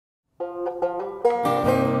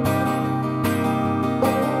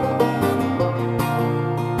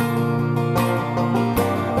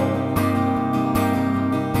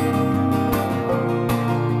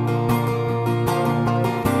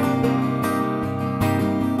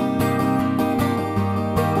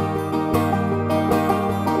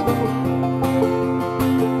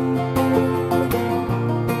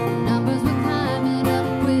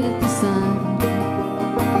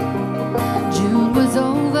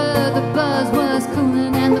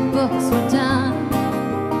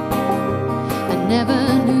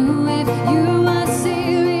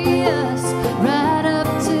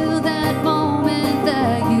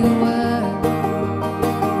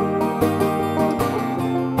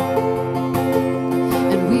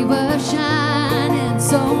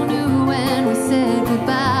so new when we said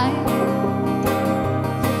goodbye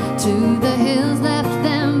to the hills, left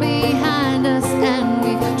them behind us, and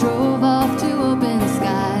we drove off to open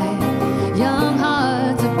sky. Young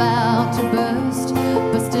hearts about to burst,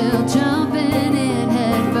 but still jumping in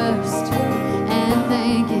head first and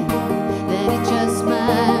thinking that it just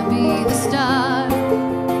might be the start.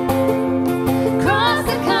 Cross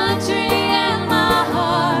the country and my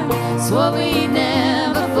heart swore we'd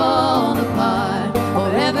never fall apart or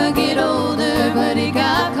ever get older, but it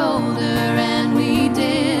got colder and we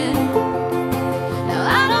did. Now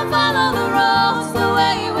I don't follow the roads the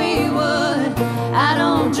way we would. I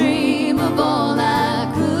don't dream of all I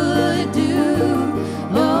could do.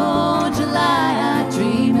 Lord, July, I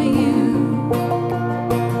dream of you.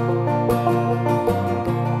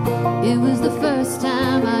 It was the first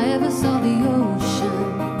time I ever saw the ocean.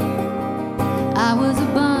 I was a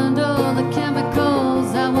bundle of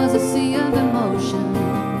chemicals, I was a sea of emotion.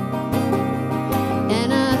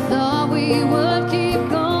 And I thought we would keep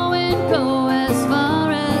going, go as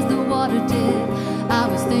far as the water did. I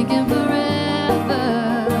was thinking forever,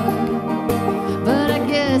 but I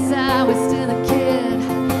guess I was still a kid.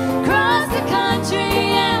 Cross the country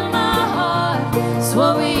and my heart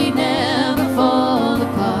swore we'd never fall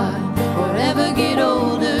apart or ever get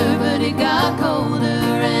older, but it got colder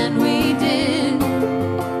and we did.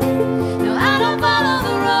 Now I don't follow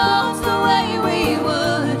the roads the way we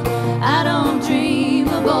would. I don't dream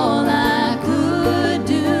of all I could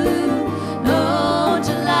do. No,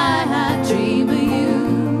 July, I dream of you.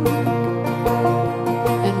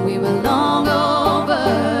 And we were long over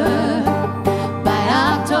by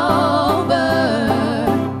October,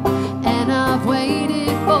 and I've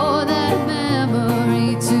waited for that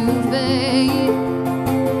memory to fade.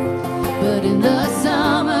 But in the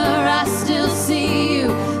summer I still see you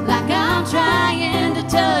like I'm trying